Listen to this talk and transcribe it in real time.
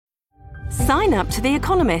Sign up to The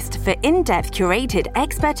Economist for in-depth curated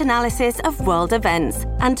expert analysis of world events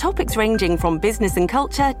and topics ranging from business and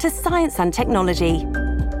culture to science and technology.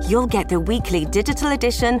 You'll get the weekly digital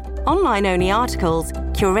edition, online-only articles,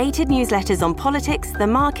 curated newsletters on politics, the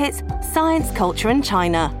markets, science, culture and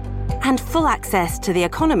China, and full access to The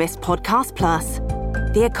Economist Podcast Plus.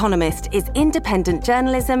 The Economist is independent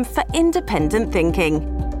journalism for independent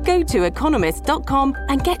thinking. Go to economist.com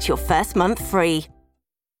and get your first month free.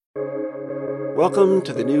 Welcome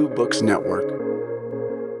to the New Books Network.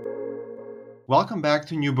 Welcome back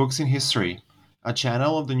to New Books in History, a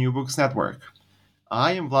channel of the New Books Network.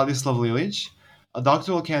 I am Vladislav Lilic, a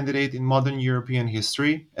doctoral candidate in modern European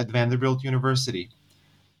history at Vanderbilt University.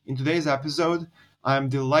 In today's episode, I am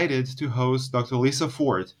delighted to host Dr. Lisa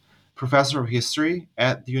Ford, professor of history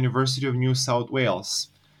at the University of New South Wales.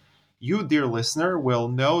 You, dear listener, will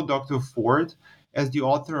know Dr. Ford as the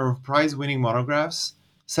author of prize-winning monographs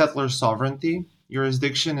Settler Sovereignty,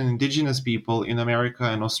 Jurisdiction and Indigenous People in America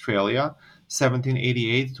and Australia,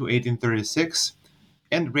 1788 to 1836,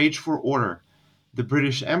 and Rage for Order, The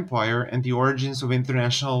British Empire and the Origins of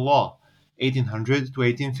International Law, 1800 to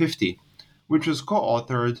 1850, which was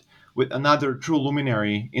co-authored with another true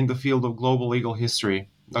luminary in the field of global legal history,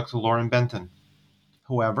 Dr. Lauren Benton.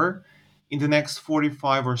 However, in the next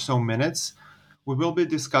 45 or so minutes, we will be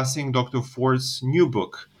discussing Dr. Ford's new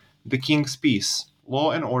book, The King's Peace,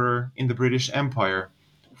 Law and Order in the British Empire,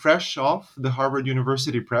 fresh off the Harvard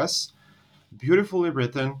University Press, beautifully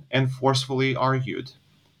written and forcefully argued.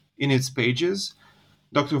 In its pages,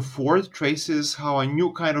 Dr. Ford traces how a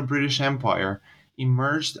new kind of British Empire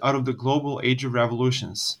emerged out of the global age of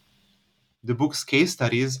revolutions. The book's case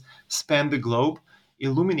studies span the globe,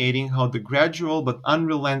 illuminating how the gradual but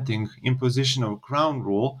unrelenting imposition of crown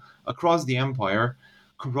rule across the empire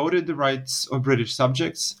corroded the rights of British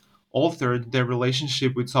subjects, altered their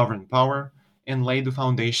relationship with sovereign power, and laid the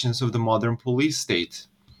foundations of the modern police state.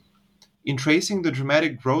 In tracing the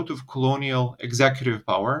dramatic growth of colonial executive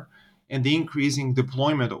power and the increasing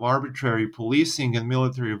deployment of arbitrary policing and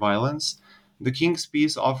military violence, The King's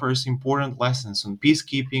Peace offers important lessons on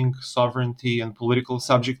peacekeeping, sovereignty, and political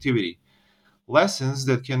subjectivity, lessons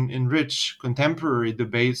that can enrich contemporary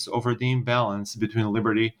debates over the imbalance between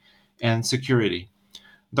liberty and security.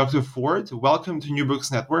 Dr. Ford, welcome to New Books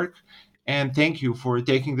Network, and thank you for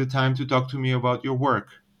taking the time to talk to me about your work.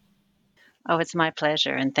 Oh, it's my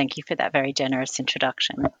pleasure, and thank you for that very generous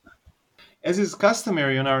introduction. As is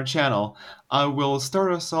customary on our channel, I will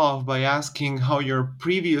start us off by asking how your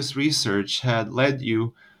previous research had led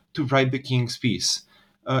you to write The King's Peace.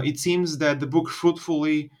 It seems that the book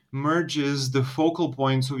fruitfully merges the focal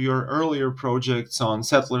points of your earlier projects on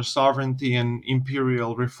settler sovereignty and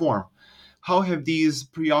imperial reform. How have these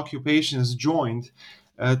preoccupations joined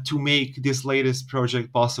to make this latest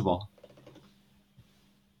project possible?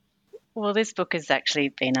 Well, this book has actually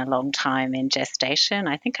been a long time in gestation.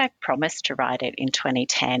 I think I promised to write it in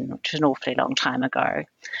 2010, which was an awfully long time ago.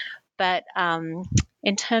 But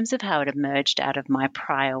in terms of how it emerged out of my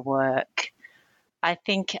prior work, I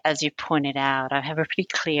think, as you pointed out, I have a pretty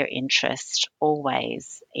clear interest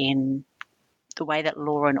always in the way that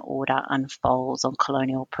law and order unfolds on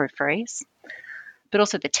colonial peripheries, but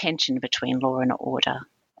also the tension between law and order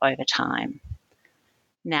over time.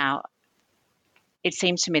 Now, it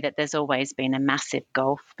seems to me that there's always been a massive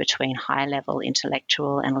gulf between high-level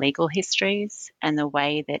intellectual and legal histories and the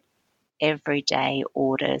way that everyday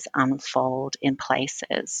orders unfold in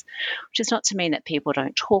places, which is not to mean that people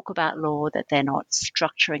don't talk about law, that they're not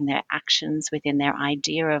structuring their actions within their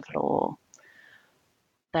idea of law.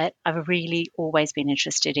 But I've really always been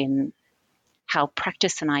interested in how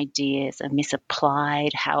practice and ideas are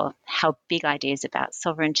misapplied, how big ideas about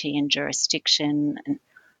sovereignty and jurisdiction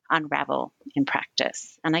unravel in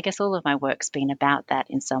practice. And I guess all of my work's been about that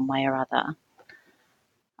in some way or other.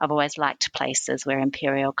 I've always liked places where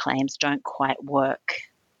imperial claims don't quite work.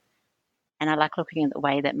 And I like looking at the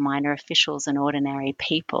way that minor officials and ordinary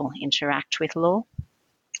people interact with law.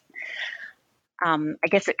 I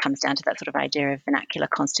guess it comes down to that sort of idea of vernacular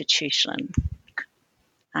constitution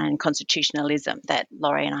and constitutionalism that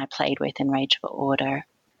Laurie and I played with in Rage for Order.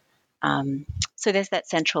 So there's that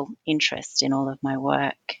central interest in all of my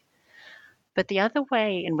work. But the other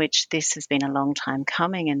way in which this has been a long time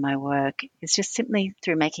coming in my work is just simply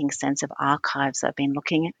through making sense of archives I've been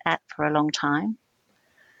looking at for a long time.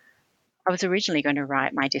 I was originally going to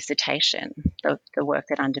write my dissertation, the work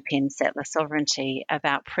that underpins settler sovereignty,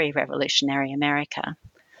 about pre-revolutionary America.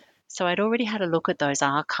 So I'd already had a look at those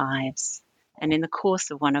archives, and in the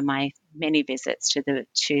course of one of my many visits to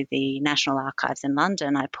the National Archives in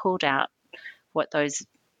London, I pulled out what those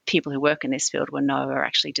people who work in this field will know are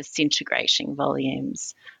actually disintegrating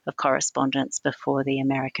volumes of correspondence before the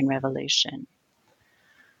American Revolution.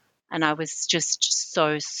 And I was just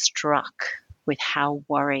so struck with how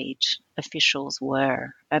worried officials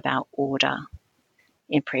were about order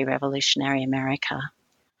in pre-revolutionary America.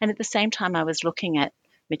 And at the same time, I was looking at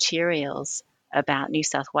materials about New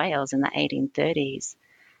South Wales in the 1830s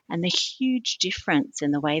and the huge difference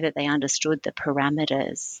in the way that they understood the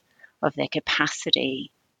parameters of their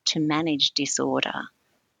capacity to manage disorder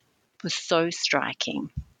was so striking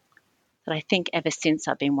that I think ever since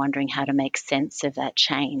I've been wondering how to make sense of that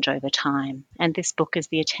change over time. And this book is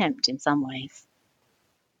the attempt in some ways.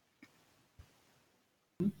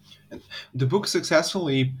 The book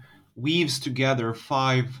successfully weaves together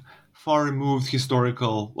 5 far-removed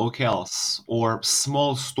historical locales, or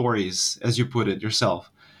small stories, as you put it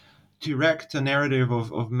yourself, to erect a narrative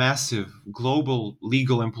of massive global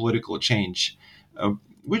legal and political change.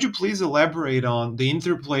 Would you please elaborate on the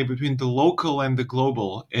interplay between the local and the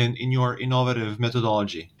global in your innovative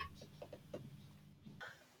methodology?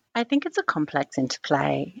 I think it's a complex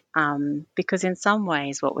interplay because in some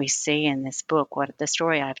ways what we see in this book, what the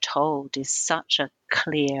story I've told, is such a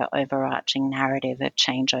clear overarching narrative of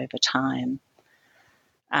change over time,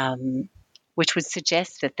 which would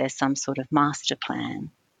suggest that there's some sort of master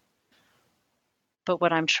plan. But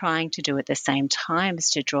what I'm trying to do at the same time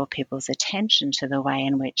is to draw people's attention to the way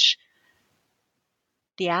in which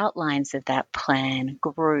the outlines of that plan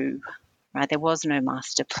grew, right? There was no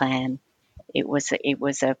master plan. It was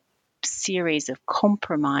a series of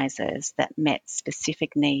compromises that met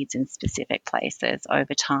specific needs in specific places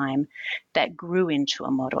over time that grew into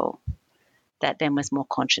a model that then was more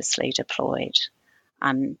consciously deployed.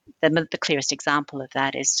 The clearest example of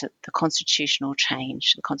that is the constitutional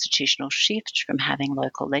change, the constitutional shift from having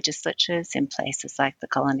local legislatures in places like the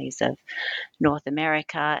colonies of North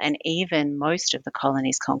America and even most of the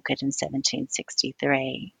colonies conquered in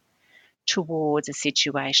 1763 towards a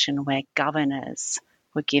situation where governors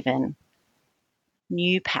were given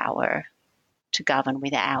new power to govern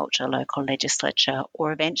without a local legislature,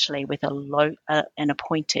 or eventually with an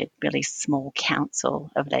appointed really small council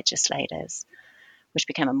of legislators, which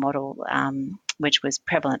became a model which was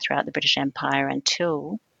prevalent throughout the British Empire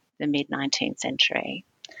until the mid-19th century.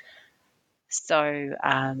 So,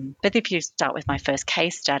 but if you start with my first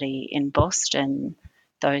case study in Boston,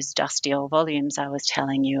 those dusty old volumes I was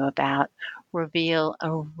telling you about reveal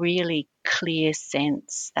a really clear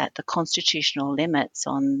sense that the constitutional limits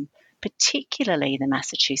on particularly the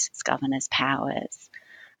Massachusetts governor's powers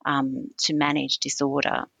to manage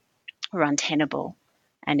disorder were untenable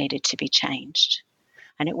and needed to be changed.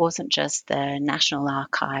 And it wasn't just the National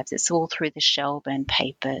Archives, it's all through the Shelburne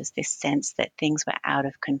Papers, this sense that things were out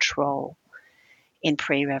of control in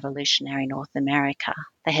pre-revolutionary North America.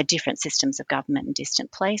 They had different systems of government in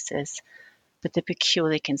distant places, but the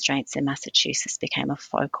peculiar constraints in Massachusetts became a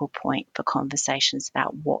focal point for conversations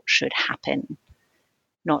about what should happen,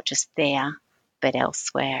 not just there, but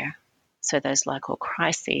elsewhere. So those local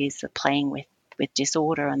crises of playing with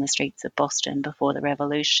disorder on the streets of Boston before the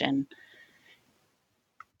Revolution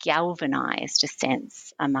galvanized a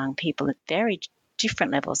sense among people at very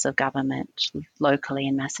different levels of government, locally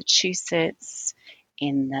in Massachusetts,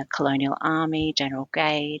 in the Colonial Army, General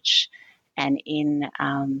Gage, and in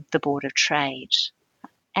the Board of Trade,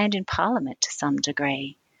 and in Parliament to some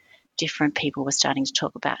degree. Different people were starting to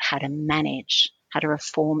talk about how to manage, how to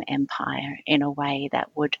reform empire in a way that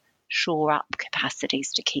would shore up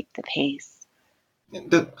capacities to keep the peace.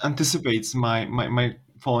 That anticipates my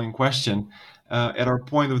following question. At our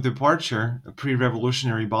point of departure,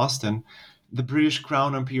 pre-revolutionary Boston, the British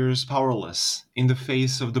Crown appears powerless in the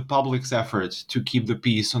face of the public's effort to keep the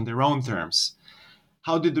peace on their own terms.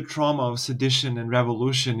 How did the trauma of sedition and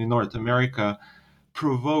revolution in North America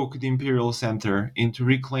provoke the Imperial Center into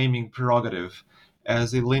reclaiming prerogative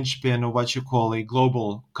as a linchpin of what you call a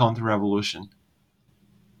global counter-revolution?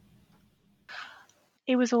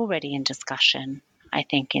 It was already in discussion, I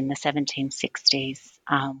think, in the 1760s,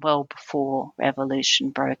 well before revolution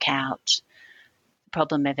broke out. The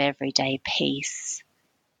problem of everyday peace,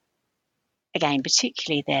 again,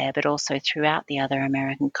 particularly there, but also throughout the other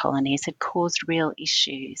American colonies, had caused real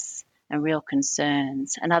issues and real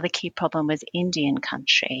concerns. Another key problem was Indian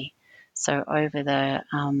country. So over the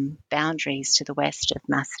boundaries to the west of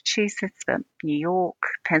Massachusetts, but New York,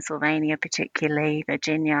 Pennsylvania particularly,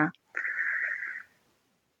 Virginia,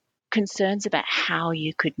 concerns about how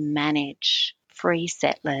you could manage free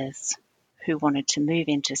settlers who wanted to move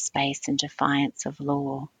into space in defiance of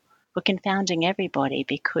law were confounding everybody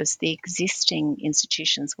because the existing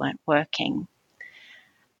institutions weren't working.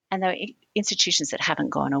 And institutions that haven't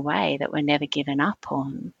gone away, that were never given up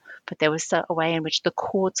on. But there was a way in which the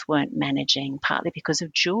courts weren't managing, partly because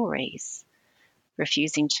of juries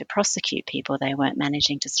refusing to prosecute people. They weren't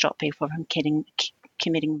managing to stop people from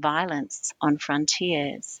committing violence on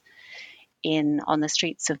frontiers. On the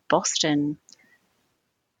streets of Boston,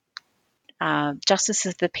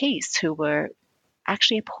 justices of the peace who were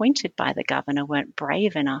actually appointed by the governor weren't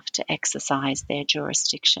brave enough to exercise their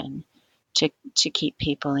jurisdiction to keep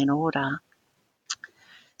people in order.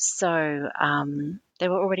 So there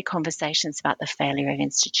were already conversations about the failure of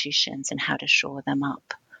institutions and how to shore them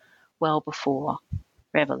up well before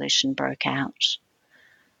revolution broke out.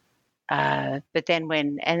 But then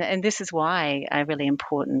and this is why a really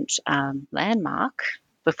important landmark,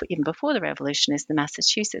 even before the revolution, is the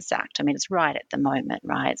Massachusetts Act. I mean, it's right at the moment,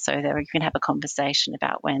 right? So there you can have a conversation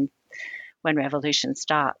about when revolution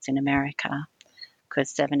starts in America,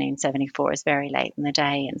 because 1774 is very late in the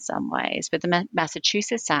day in some ways. But the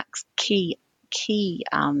Massachusetts Act's key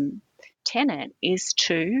tenet is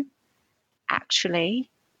to actually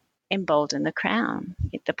embolden the Crown.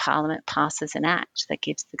 The Parliament passes an act that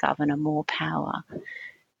gives the governor more power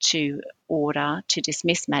to order, to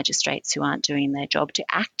dismiss magistrates who aren't doing their job, to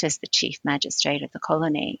act as the chief magistrate of the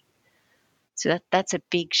colony. So that's a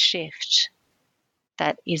big shift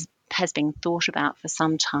that has been thought about for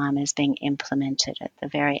some time as being implemented at the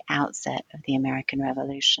very outset of the American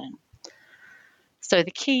Revolution. So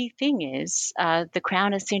the key thing is the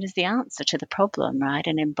Crown is seen as the answer to the problem, right?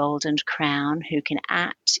 An emboldened Crown who can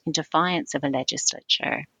act in defiance of a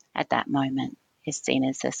legislature at that moment is seen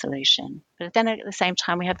as the solution. But then at the same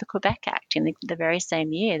time, we have the Quebec Act in the very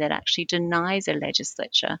same year that actually denies a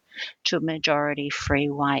legislature to a majority free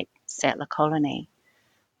white settler colony,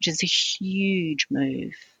 which is a huge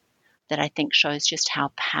move that I think shows just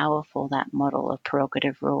how powerful that model of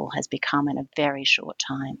prerogative rule has become in a very short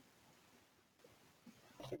time.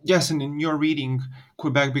 Yes, and in your reading,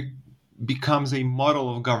 Quebec becomes a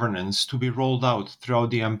model of governance to be rolled out throughout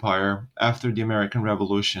the empire after the American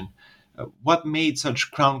Revolution. What made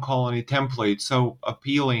such crown colony template so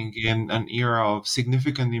appealing in an era of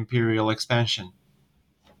significant imperial expansion?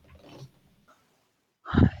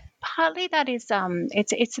 Partly that is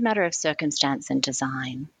it's a matter of circumstance and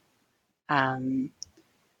design.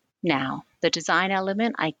 Now, the design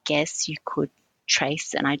element, I guess you could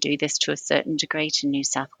trace, and I do this to a certain degree, to New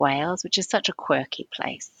South Wales, which is such a quirky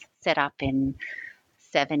place, set up in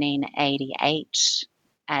 1788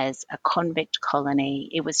 as a convict colony.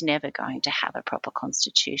 It was never going to have a proper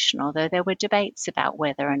constitution, although there were debates about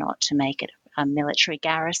whether or not to make it a military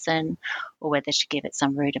garrison or whether to give it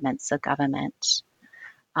some rudiments of government.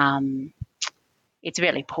 It's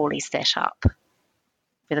really poorly set up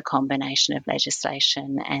with a combination of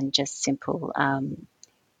legislation and just simple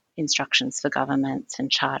instructions for governments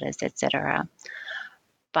and charters, etc.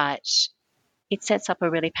 But it sets up a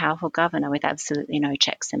really powerful governor with absolutely no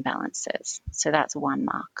checks and balances. So that's one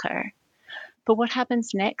marker. But what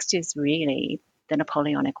happens next is really the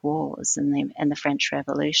Napoleonic Wars and the French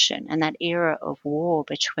Revolution, and that era of war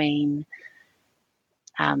between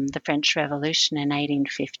the French Revolution in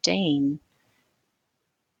 1815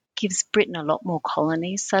 gives Britain a lot more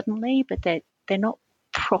colonies suddenly, but they're not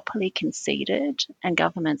properly conceded and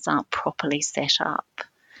governments aren't properly set up.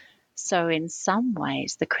 So in some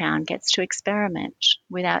ways, the Crown gets to experiment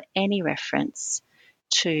without any reference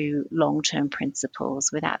to long-term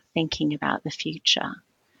principles, without thinking about the future.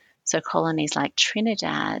 So colonies like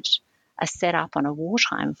Trinidad are set up on a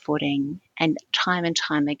wartime footing, and time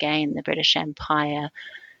again, the British Empire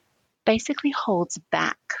basically holds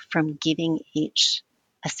back from giving it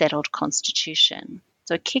a settled constitution.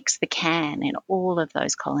 So it kicks the can in all of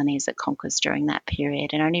those colonies it conquers during that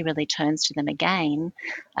period and only really turns to them again,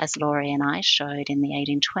 as Laurie and I showed, in the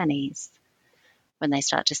 1820s, when they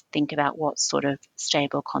start to think about what sort of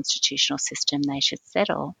stable constitutional system they should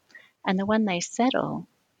settle. And the one they settle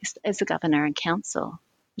is the governor and council,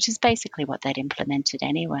 which is basically what they'd implemented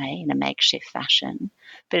anyway in a makeshift fashion,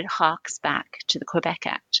 but it harks back to the Quebec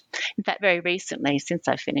Act. In fact, very recently, since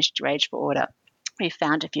I finished Rage for Order, we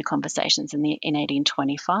found a few conversations in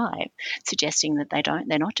 1825 suggesting that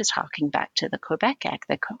they're not just harking back to the Quebec Act,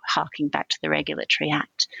 they're harking back to the Regulatory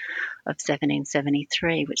Act of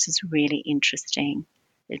 1773, which is really interesting.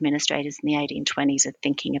 Administrators in the 1820s are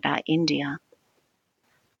thinking about India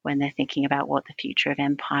when they're thinking about what the future of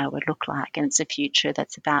empire would look like, and it's a future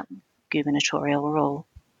that's about gubernatorial rule.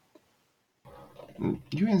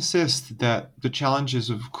 You insist that the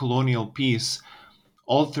challenges of colonial peace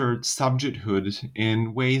altered subjecthood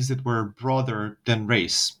in ways that were broader than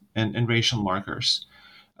race and racial markers.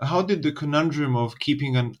 How did the conundrum of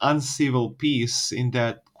keeping an uncivil peace in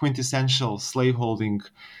that quintessential slaveholding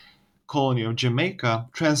colony of Jamaica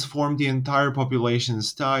transform the entire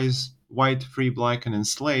population's ties, white, free, black, and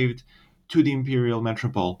enslaved, to the imperial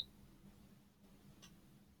metropole?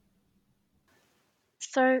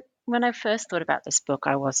 So when I first thought about this book,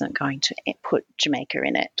 I wasn't going to put Jamaica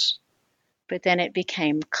in it. But then it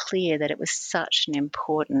became clear that it was such an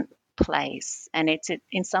important place. And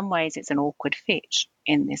in some ways, it's an awkward fit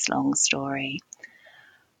in this long story.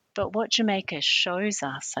 But what Jamaica shows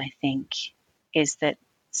us, I think, is that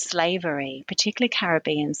slavery, particularly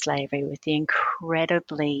Caribbean slavery, with the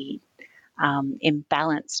incredibly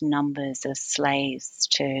imbalanced numbers of slaves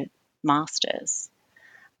to masters,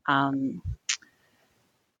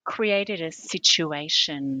 created a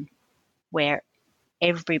situation where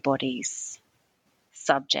everybody's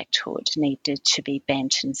subjecthood needed to be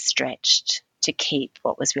bent and stretched to keep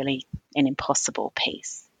what was really an impossible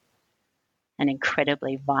peace, an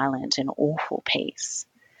incredibly violent and awful peace,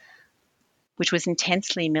 which was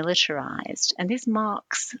intensely militarized. And this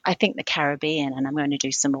marks, I think, the Caribbean, and I'm going to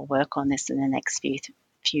do some more work on this in the next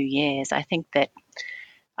few years. I think that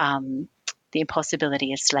the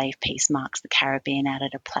impossibility of slave peace marks the Caribbean out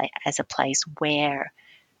as a place where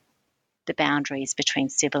the boundaries between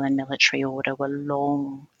civil and military order were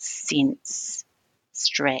long since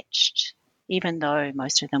stretched, even though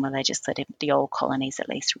most of them were legislative. The old colonies, at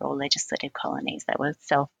least, were all legislative colonies that were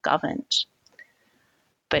self-governed.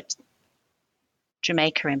 But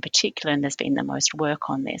Jamaica in particular, and there's been the most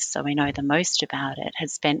work on this, so we know the most about it,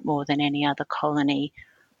 has spent more than any other colony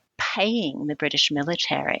paying the British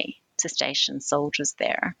military to station soldiers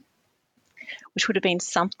there, which would have been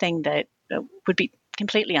something that would be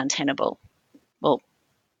completely untenable, well,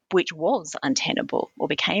 which was untenable or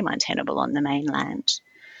became untenable on the mainland.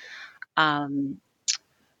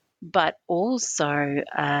 But also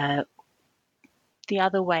the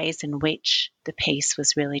other ways in which the peace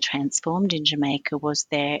was really transformed in Jamaica was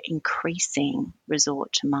their increasing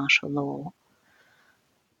resort to martial law,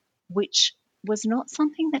 which was not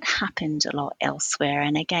something that happened a lot elsewhere.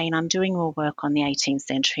 And again, I'm doing more work on the 18th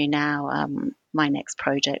century now. My next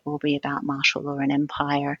project will be about martial law and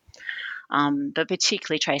empire, but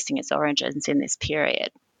particularly tracing its origins in this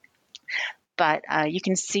period. But you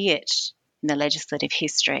can see it in the legislative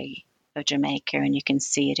history of Jamaica, and you can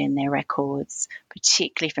see it in their records,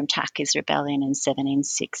 particularly from Tacky's Rebellion in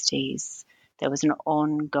 1760s. There was an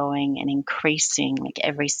ongoing and increasing, like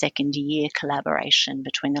every second year, collaboration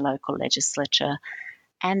between the local legislature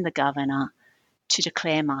and the governor to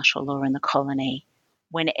declare martial law in the colony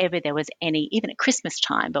whenever there was any, even at Christmas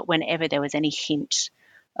time, but whenever there was any hint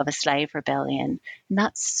of a slave rebellion. And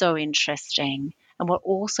that's so interesting. And what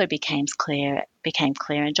also became clear,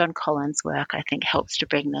 and John Collins' work, I think, helps to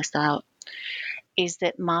bring this out, is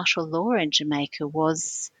that martial law in Jamaica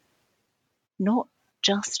was not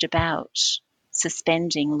just about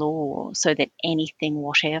suspending law so that anything,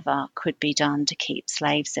 whatever, could be done to keep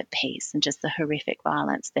slaves at peace, and just the horrific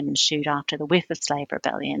violence that ensued after the Whiff of Slave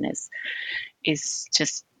Rebellion is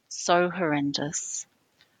just so horrendous.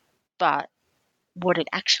 But what it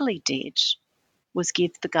actually did was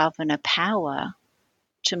give the governor power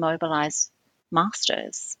to mobilise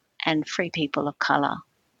masters and free people of colour.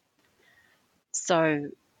 So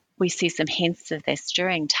we see some hints of this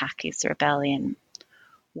during Tacky's Rebellion,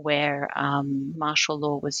 where martial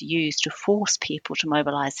law was used to force people to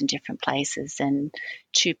mobilise in different places and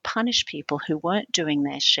to punish people who weren't doing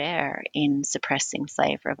their share in suppressing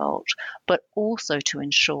slave revolt, but also to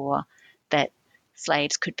ensure that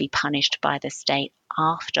slaves could be punished by the state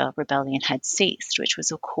after rebellion had ceased, which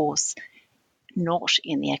was, of course, not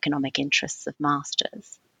in the economic interests of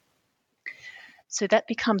masters. So that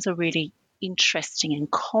becomes a really interesting and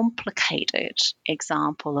complicated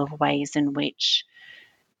example of ways in which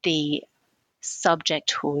the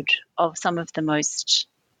subjecthood of some of the most,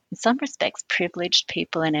 in some respects, privileged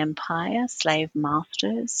people in empire, slave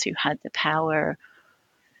masters who had the power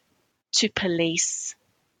to police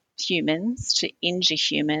humans, to injure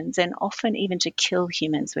humans, and often even to kill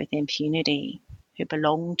humans with impunity who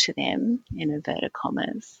belonged to them, in inverted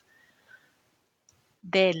commas,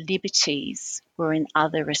 their liberties were in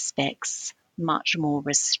other respects much more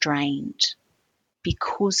restrained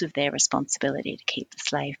because of their responsibility to keep the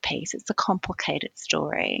slave peace. It's a complicated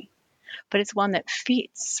story, but it's one that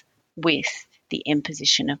fits with the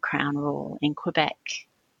imposition of Crown rule in Quebec.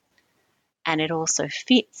 And it also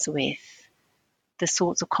fits with the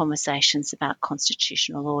sorts of conversations about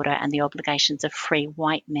constitutional order and the obligations of free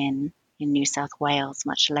white men in New South Wales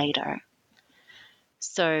much later.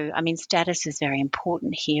 So, I mean, status is very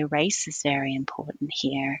important here, race is very important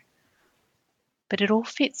here. But it all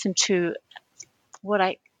fits into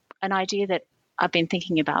an idea that I've been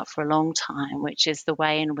thinking about for a long time, which is the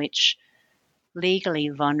way in which legally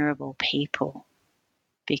vulnerable people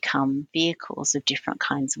become vehicles of different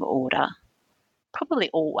kinds of order. Probably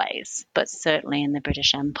always, but certainly in the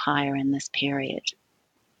British Empire in this period.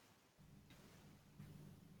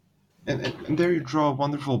 And there you draw a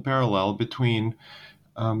wonderful parallel between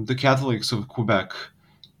the Catholics of Quebec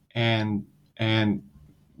and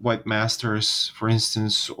white masters, for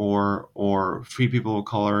instance, or free people of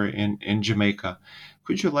color in Jamaica.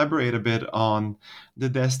 Could you elaborate a bit on the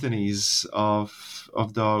destinies of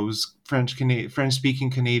those French-speaking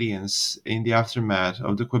Canadians in the aftermath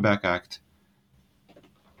of the Quebec Act?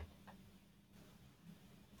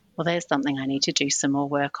 Well, there's something I need to do some more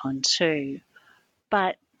work on too.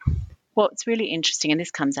 But what's really interesting, and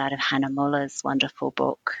this comes out of Hannah Muller's wonderful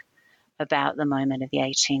book about the moment of the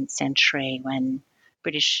 18th century when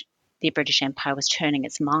the British Empire was turning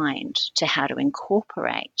its mind to how to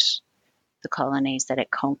incorporate the colonies that it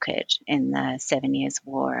conquered in the 7 Years'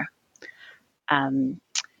 War.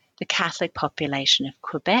 The Catholic population of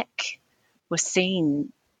Quebec was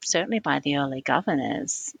seen, certainly by the early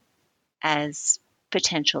governors, as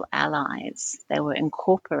potential allies. They were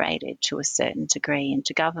incorporated to a certain degree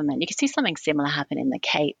into government. You can see something similar happen in the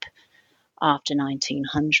Cape after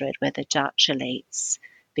 1900, where the Dutch elites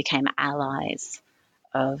became allies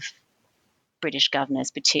of British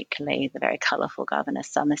governors, particularly the very colourful Governor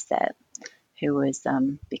Somerset, who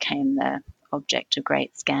became the object of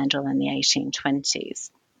great scandal in the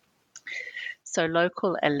 1820s. So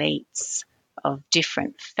local elites of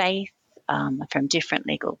different faith, from different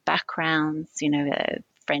legal backgrounds,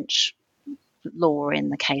 French law in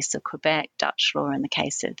the case of Quebec, Dutch law in the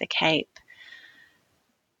case of the Cape,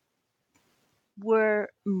 were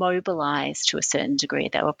mobilised to a certain degree.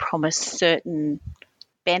 They were promised certain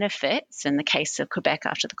benefits. In the case of Quebec,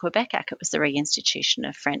 after the Quebec Act, it was the reinstitution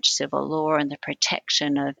of French civil law and the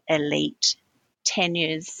protection of elite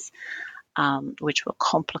tenures, which were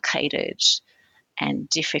complicated and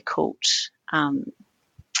difficult, and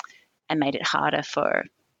made it harder for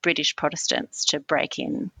British Protestants to break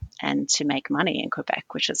in and to make money in Quebec,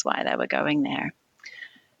 which is why they were going there.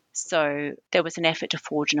 So there was an effort to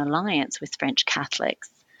forge an alliance with French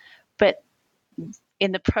Catholics. But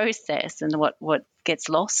in the process, and what gets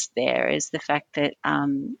lost there is the fact that,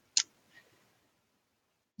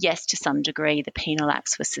 yes, to some degree, the penal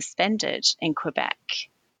acts were suspended in Quebec,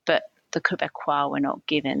 but the Quebecois were not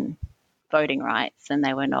given voting rights, and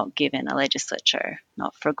they were not given a legislature,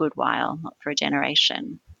 not for a good while, not for a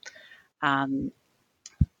generation,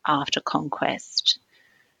 after conquest.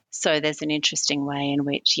 So there's an interesting way in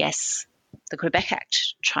which, yes, the Quebec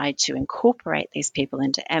Act tried to incorporate these people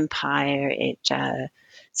into empire. It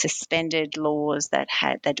suspended laws that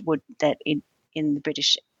in the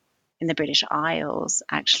British Isles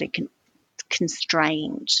actually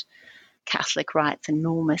constrained Catholic rights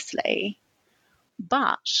enormously,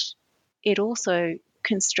 but it also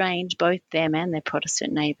constrained both them and their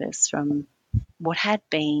Protestant neighbours from what had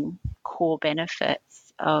been core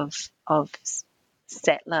benefits of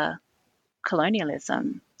settler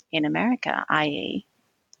colonialism in America, i.e.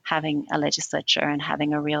 having a legislature and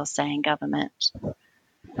having a real say in government.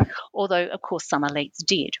 Although, of course, some elites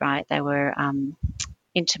did, right? They were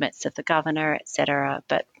intimates of the governor, etc.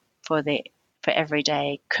 But for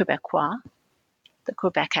everyday Quebecois, the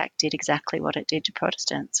Quebec Act did exactly what it did to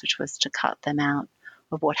Protestants, which was to cut them out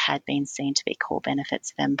of what had been seen to be core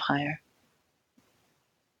benefits of empire.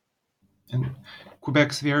 And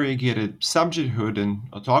Quebec's variegated subjecthood and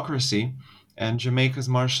autocracy, and Jamaica's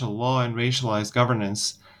martial law and racialized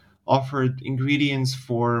governance offered ingredients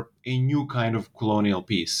for a new kind of colonial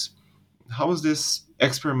peace. How was this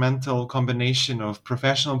experimental combination of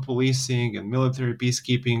professional policing and military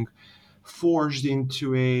peacekeeping forged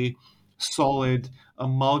into a solid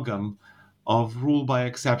amalgam of rule by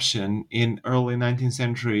exception in early 19th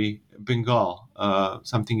century Bengal,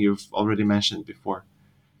 something you've already mentioned before?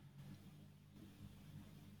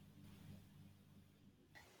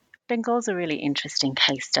 Bengal's a really interesting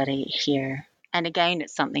case study here. And again,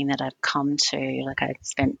 it's something that I've come to, like I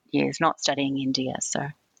spent years not studying India, so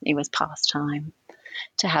it was past time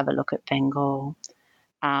to have a look at Bengal.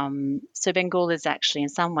 So Bengal is actually in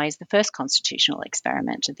some ways the first constitutional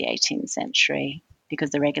experiment of the 18th century,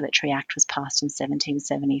 because the Regulatory Act was passed in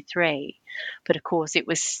 1773. But of course, it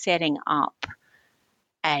was setting up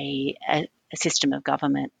a system of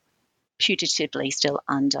government putatively still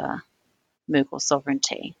under Mughal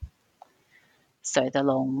sovereignty. So the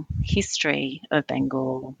long history of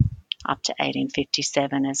Bengal up to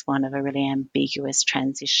 1857 is one of a really ambiguous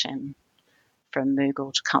transition from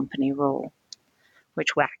Mughal to company rule.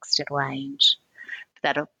 which waxed and waned.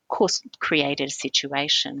 That, of course, created a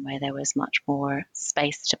situation where there was much more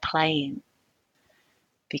space to play in,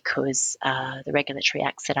 because the Regulatory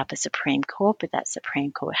Act set up a Supreme Court, but that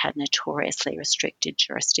Supreme Court had notoriously restricted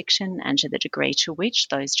jurisdiction, and to the degree to which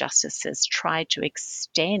those justices tried to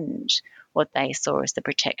extend what they saw as the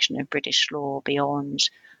protection of British law beyond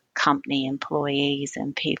company employees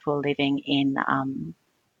and people living in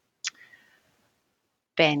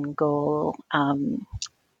Bengal,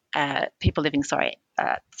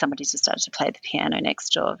 somebody just started to play the piano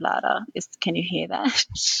next door, Vlada. Can you hear that?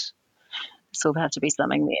 This will have to be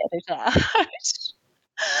something we edit out.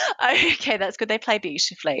 Okay, that's good. They play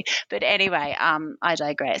beautifully. But anyway, I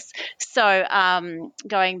digress. So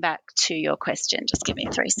going back to your question, just give me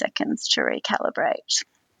 3 seconds to recalibrate.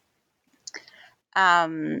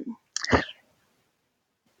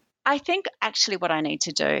 I think actually what I need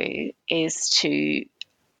to do is to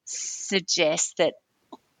suggest that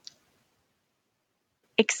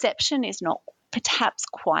exception is not perhaps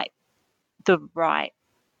quite the right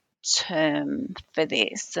term for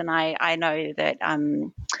this. And I know that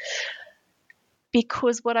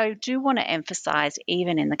because what I do want to emphasize,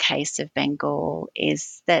 even in the case of Bengal,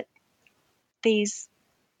 is that these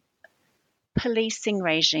policing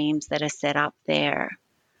regimes that are set up there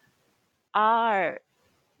are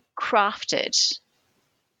crafted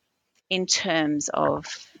in terms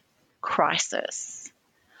of crisis,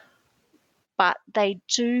 but they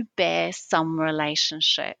do bear some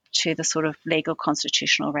relationship to the sort of legal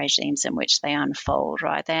constitutional regimes in which they unfold,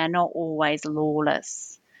 right? They are not always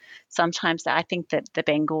lawless. Sometimes I think that the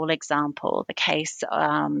Bengal example, the case of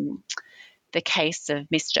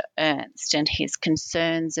Mr. Ernst and his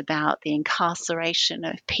concerns about the incarceration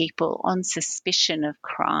of people on suspicion of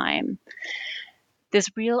crime,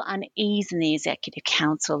 there's real unease in the Executive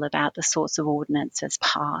Council about the sorts of ordinances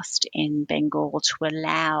passed in Bengal to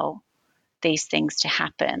allow these things to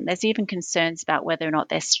happen. There's even concerns about whether or not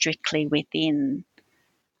they're strictly within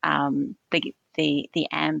the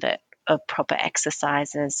ambit of proper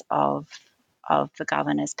exercises of the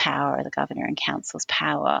governor's power, or the governor and council's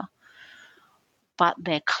power. But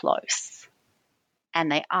they're close, and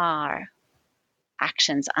they are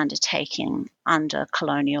actions undertaken under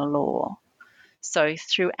colonial law. So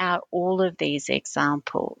throughout all of these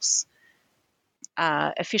examples,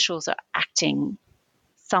 officials are acting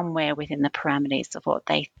somewhere within the parameters of what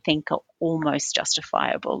they think are almost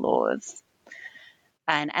justifiable laws.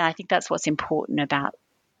 And I think that's what's important about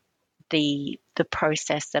the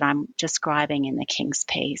process that I'm describing in the King's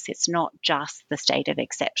Peace. It's not just the state of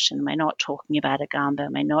exception. We're not talking about Agamba.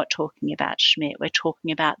 We're not talking about Schmidt. We're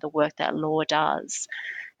talking about the work that law does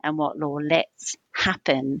and what law lets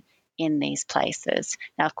happen in these places.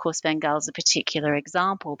 Now, of course, Bengal is a particular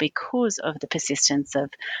example because of the persistence of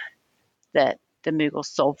the Mughal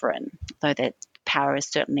sovereign, though that power is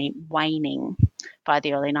certainly waning by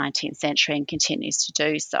the early 19th century and continues to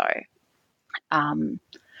do so.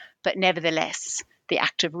 But nevertheless, the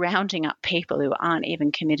act of rounding up people who aren't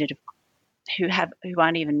even committed, who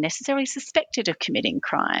aren't even necessarily suspected of committing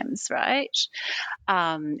crimes, right?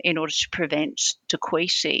 In order to prevent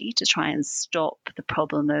dacoity, to try and stop the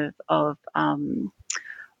problem of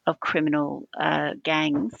criminal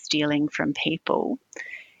gangs stealing from people,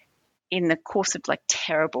 in the course of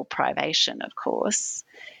terrible privation, of course.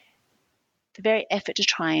 The very effort to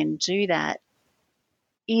try and do that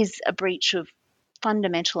is a breach of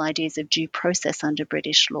fundamental ideas of due process under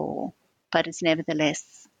British law, but is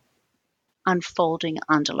nevertheless unfolding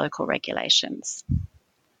under local regulations.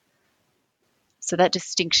 So that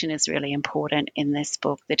distinction is really important in this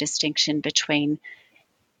book, the distinction between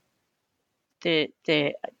the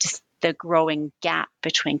growing gap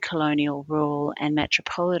between colonial rule and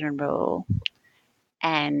metropolitan rule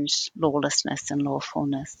and lawlessness and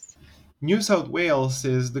lawfulness. New South Wales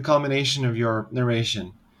is the culmination of your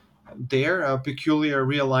narration. There, a peculiar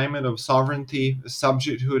realignment of sovereignty,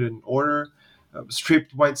 subjecthood, and order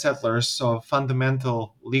stripped white settlers of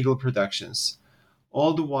fundamental legal protections,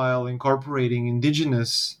 all the while incorporating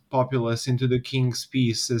indigenous populace into the King's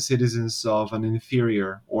Peace as citizens of an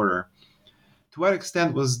inferior order. To what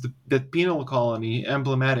extent was that penal colony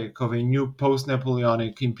emblematic of a new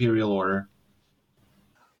post-Napoleonic imperial order?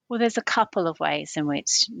 Well, there's a couple of ways in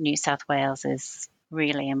which New South Wales is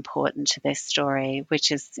really important to this story,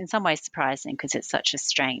 which is in some ways surprising because it's such a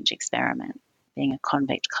strange experiment, being a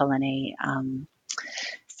convict colony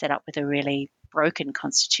set up with a really broken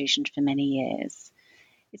constitution for many years.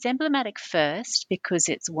 It's emblematic first because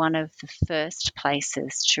it's one of the first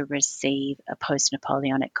places to receive a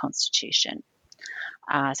post-Napoleonic constitution.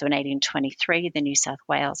 So in 1823, the New South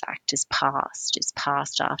Wales Act is passed. It's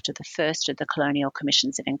passed after the first of the colonial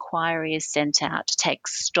commissions of inquiry is sent out to take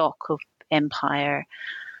stock of empire,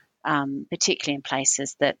 particularly in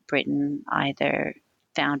places that Britain either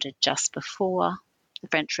founded just before the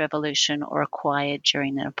French Revolution or acquired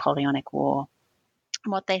during the Napoleonic War.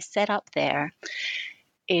 And what they set up there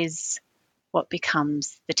is what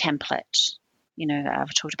becomes the template. You know,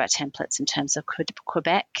 I've talked about templates in terms of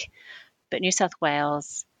Quebec, but New South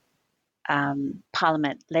Wales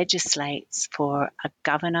Parliament legislates for a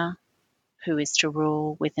governor who is to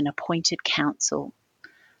rule with an appointed council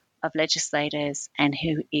of legislators and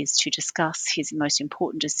who is to discuss his most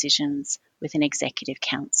important decisions with an executive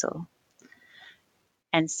council.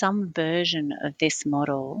 And some version of this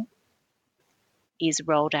model is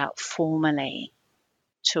rolled out formally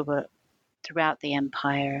throughout the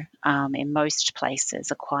empire, in most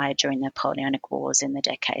places acquired during the Napoleonic Wars in the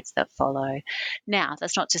decades that follow. Now,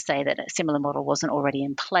 that's not to say that a similar model wasn't already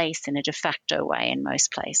in place in a de facto way in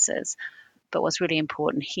most places, but what's really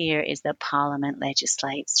important here is that Parliament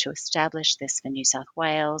legislates to establish this for New South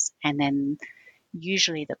Wales, and then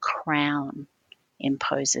usually the Crown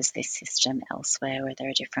imposes this system elsewhere where there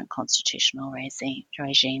are different constitutional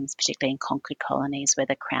regimes, particularly in conquered colonies where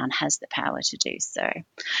the Crown has the power to do so.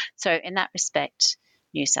 So in that respect,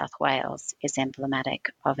 New South Wales is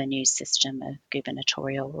emblematic of a new system of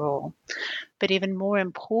gubernatorial rule. But even more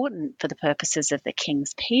important for the purposes of the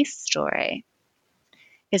King's Peace story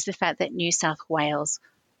is the fact that New South Wales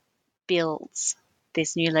builds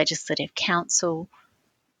this new legislative council,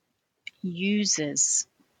 uses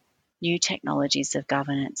new technologies of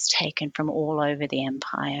governance taken from all over the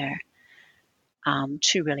empire.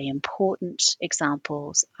 Two really important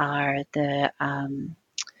examples are the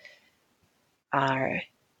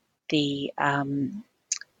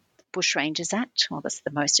Bushrangers Act. Well, that's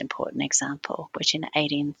the most important example, which in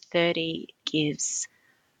 1830 gives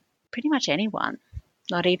pretty much anyone,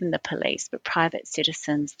 not even the police, but private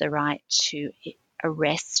citizens, the right to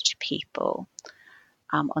arrest people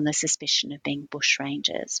on the suspicion of being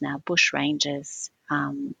bushrangers. Now, bushrangers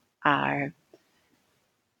are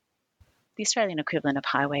the Australian equivalent of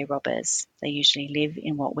highway robbers. They usually live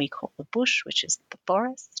in what we call the bush, which is the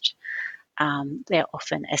forest. They're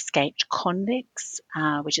often escaped convicts,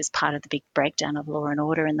 which is part of the big breakdown of law and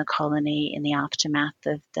order in the colony in the aftermath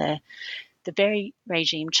of the very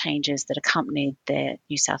regime changes that accompanied the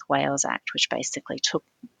New South Wales Act, which basically took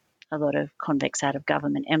a lot of convicts out of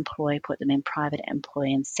government employ, put them in private employ,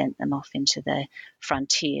 and sent them off into the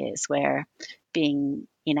frontiers where being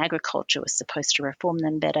in agriculture was supposed to reform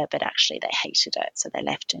them better, but actually they hated it, so they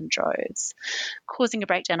left in droves, causing a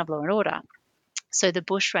breakdown of law and order. So the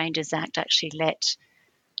Bushrangers Act actually let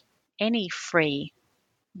any free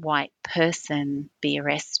white person be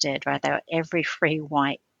arrested, right? Every free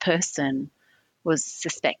white person was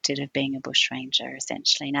suspected of being a bushranger,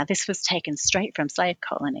 essentially. Now, this was taken straight from slave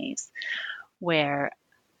colonies, where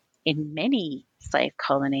in many slave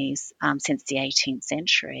colonies since the 18th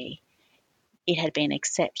century, it had been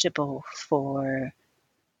acceptable for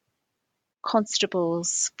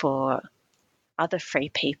constables, for other free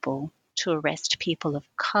people to arrest people of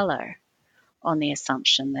colour on the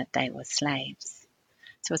assumption that they were slaves.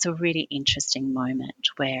 So it's a really interesting moment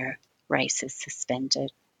where race is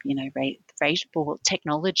suspended. You know, racial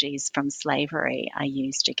technologies from slavery are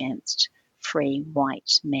used against free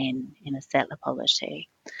white men in a settler polity.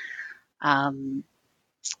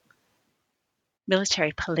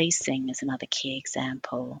 Military policing is another key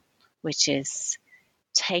example, which is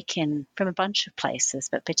taken from a bunch of places,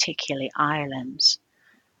 but particularly Ireland.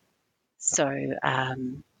 So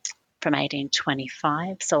from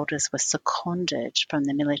 1825, soldiers were seconded from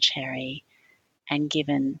the military and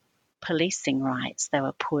given policing rights. They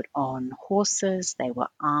were put on horses, they were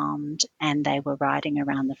armed, and they were riding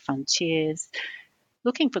around the frontiers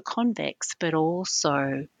looking for convicts, but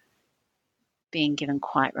also being given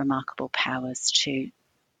quite remarkable powers to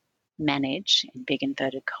manage, in big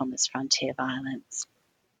inverted commas, frontier violence.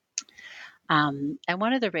 And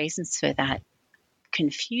one of the reasons for that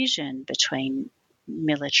confusion between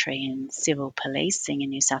military and civil policing in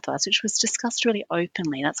New South Wales, which was discussed really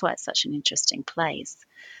openly, that's why it's such an interesting place.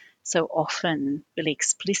 So often really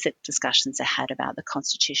explicit discussions are had about the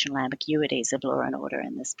constitutional ambiguities of law and order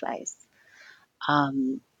in this place.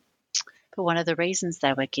 But one of the reasons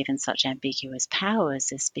they were given such ambiguous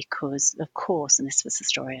powers is because, of course, and this was the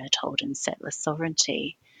story I told in Settler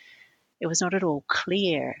Sovereignty, it was not at all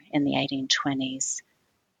clear in the 1820s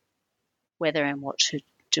whether and what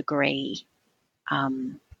degree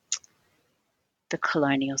the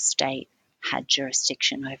colonial state had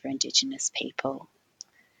jurisdiction over Indigenous people.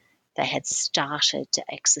 They had started to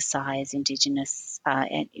exercise Indigenous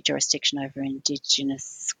jurisdiction over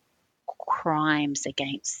Indigenous crimes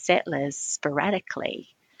against settlers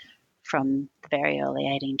sporadically from the very early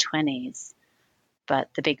 1820s.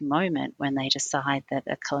 But the big moment when they decide that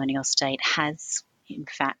a colonial state has, in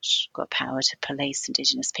fact, got power to police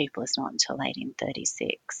Indigenous people is not until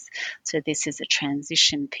 1836. So this is a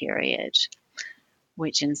transition period,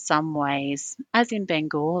 which in some ways, as in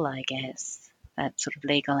Bengal, I guess, that sort of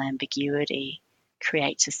legal ambiguity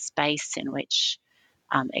creates a space in which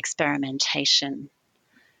experimentation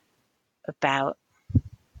about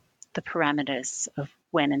the parameters of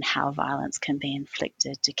when and how violence can be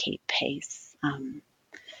inflicted to keep peace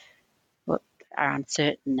are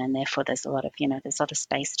uncertain, and therefore there's a lot of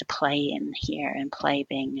space to play in here, and play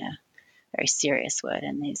being a very serious word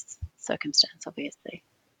in these circumstances, obviously.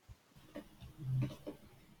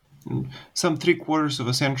 Some 3/4 of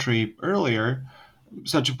a century earlier,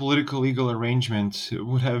 such a political legal arrangement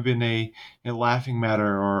would have been a laughing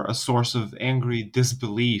matter or a source of angry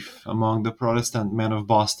disbelief among the Protestant men of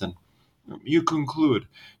Boston. You conclude,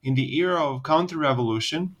 in the era of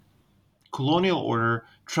counter-revolution, colonial order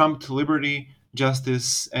trumped liberty,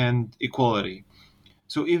 justice, and equality.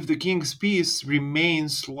 So if the King's Peace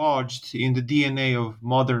remains lodged in the DNA of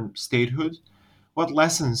modern statehood, what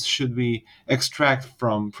lessons should we extract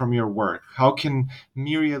from your work? How can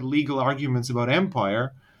myriad legal arguments about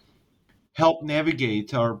empire help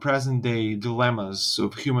navigate our present-day dilemmas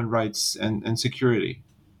of human rights and security?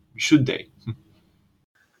 Should they?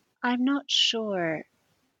 I'm not sure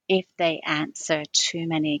if they answer too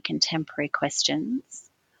many contemporary questions,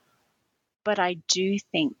 but I do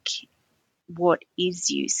think what is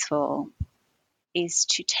useful is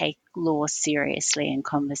to take law seriously in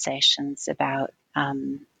conversations about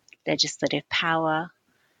legislative power,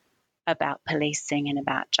 about policing, and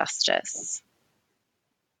about justice.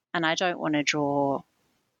 And I don't want to draw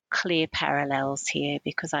clear parallels here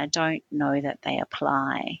because I don't know that they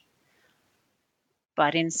apply.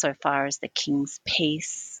 But insofar as the King's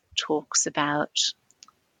Peace talks about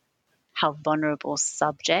how vulnerable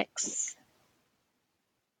subjects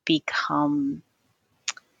become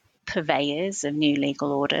purveyors of new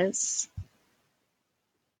legal orders,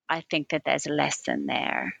 I think that there's a lesson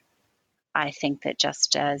there. I think that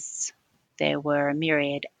just as there were a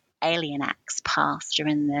myriad alien acts passed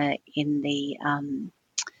during the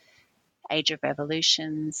Age of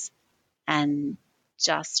Revolutions, and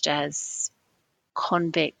just as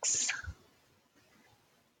convicts'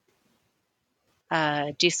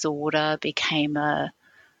 disorder became a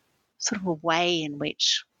sort of a way in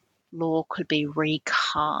which law could be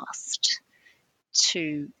recast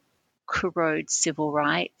to corrode civil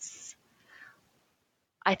rights,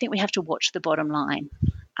 I think we have to watch the bottom line.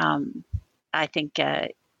 I think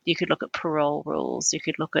you could look at parole rules, you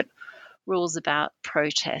could look at rules about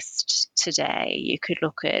protest today, you could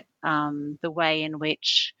look at the way in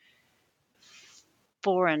which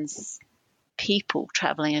foreign people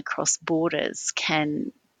travelling across borders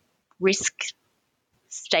can risk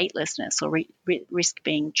statelessness or risk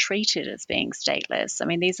being treated as being stateless. I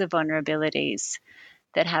mean, these are vulnerabilities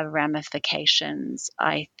that have ramifications,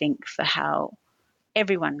 I think, for how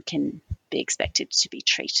everyone can be expected to be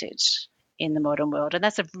treated in the modern world. And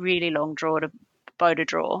that's a really long bow to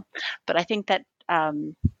draw. But I think that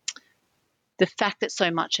the fact that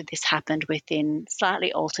so much of this happened within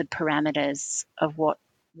slightly altered parameters of what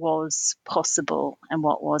was possible and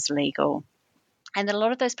what was legal, and that a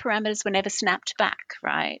lot of those parameters were never snapped back,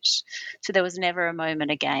 right? So there was never a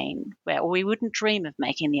moment again where we wouldn't dream of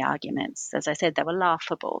making the arguments. As I said, they were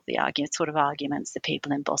laughable, the sort of arguments that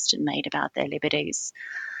people in Boston made about their liberties.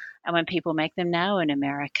 And when people make them now in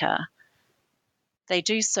America, they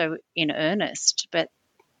do so in earnest, but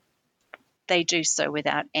they do so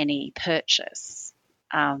without any purchase.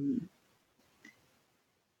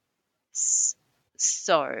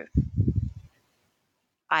 So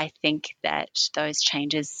I think that those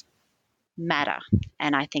changes matter,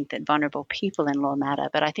 and I think that vulnerable people in law matter.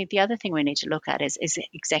 But I think the other thing we need to look at is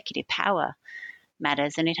executive power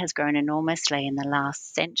matters, and it has grown enormously in the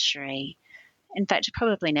last century. In fact, it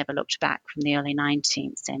probably never looked back from the early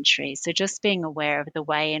 19th century. So just being aware of the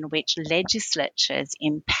way in which legislatures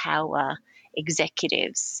empower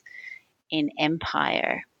executives in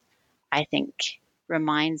empire, I think,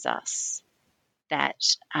 reminds us that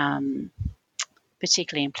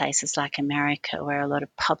particularly in places like America, where a lot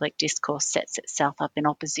of public discourse sets itself up in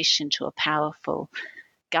opposition to a powerful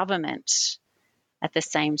government, at the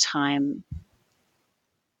same time,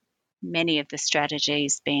 many of the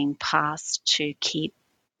strategies being passed to keep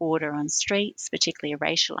order on streets, particularly a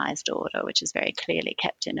racialized order, which is very clearly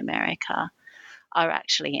kept in America, are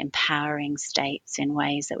actually empowering states in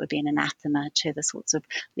ways that would be an anathema to the sorts of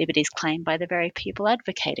liberties claimed by the very people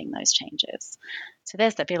advocating those changes. So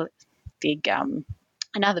there's that big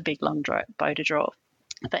another big long bow to draw.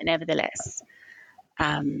 But nevertheless,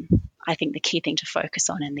 I think the key thing to focus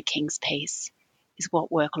on in the King's piece is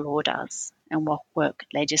what work law does and what work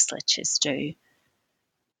legislatures do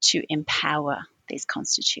to empower these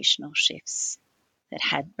constitutional shifts that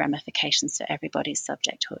had ramifications for everybody's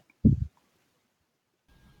subjecthood.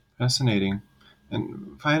 Fascinating.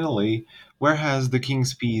 And finally, where has the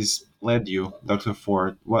King's Peace led you, Dr.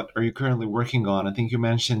 Ford? What are you currently working on? I think you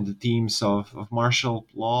mentioned the themes of martial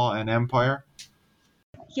law and empire.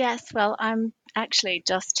 Yes, well, I'm actually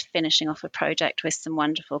just finishing off a project with some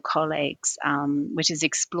wonderful colleagues, which is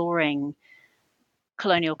exploring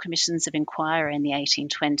colonial commissions of inquiry in the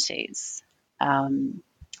 1820s.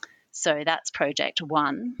 So that's project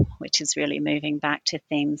one, which is really moving back to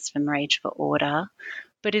themes from Rage for Order,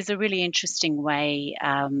 but is a really interesting way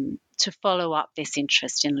to follow up this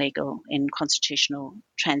interest in constitutional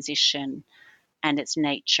transition and its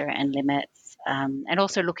nature and limits, and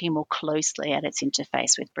also looking more closely at its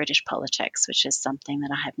interface with British politics, which is something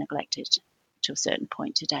that I have neglected to a certain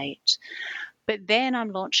point to date. But then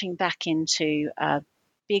I'm launching back into a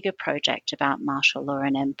bigger project about martial law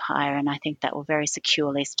and empire, and I think that will very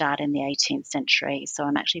securely start in the 18th century. So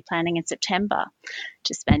I'm actually planning in September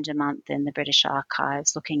to spend a month in the British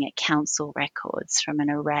Archives looking at council records from an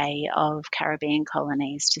array of Caribbean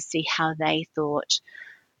colonies to see how they thought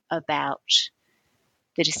about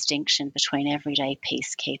the distinction between everyday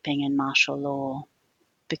peacekeeping and martial law,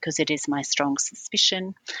 because it is my strong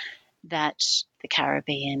suspicion that the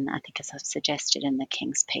Caribbean, I think as I've suggested in the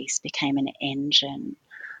King's Peace, became an engine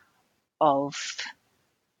of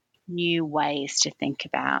new ways to think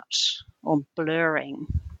about or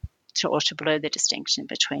to blur the distinction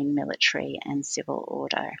between military and civil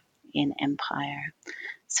order in empire.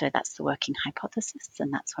 So that's the working hypothesis,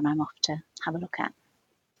 and that's what I'm off to have a look at.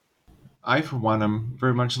 I, for one, am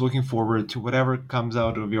very much looking forward to whatever comes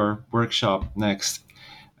out of your workshop next.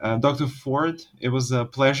 Dr. Ford, it was a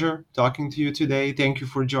pleasure talking to you today. Thank you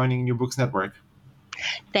for joining New Books Network.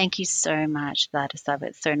 Thank you so much, Vladislav.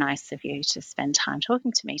 It's so nice of you to spend time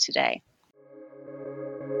talking to me today.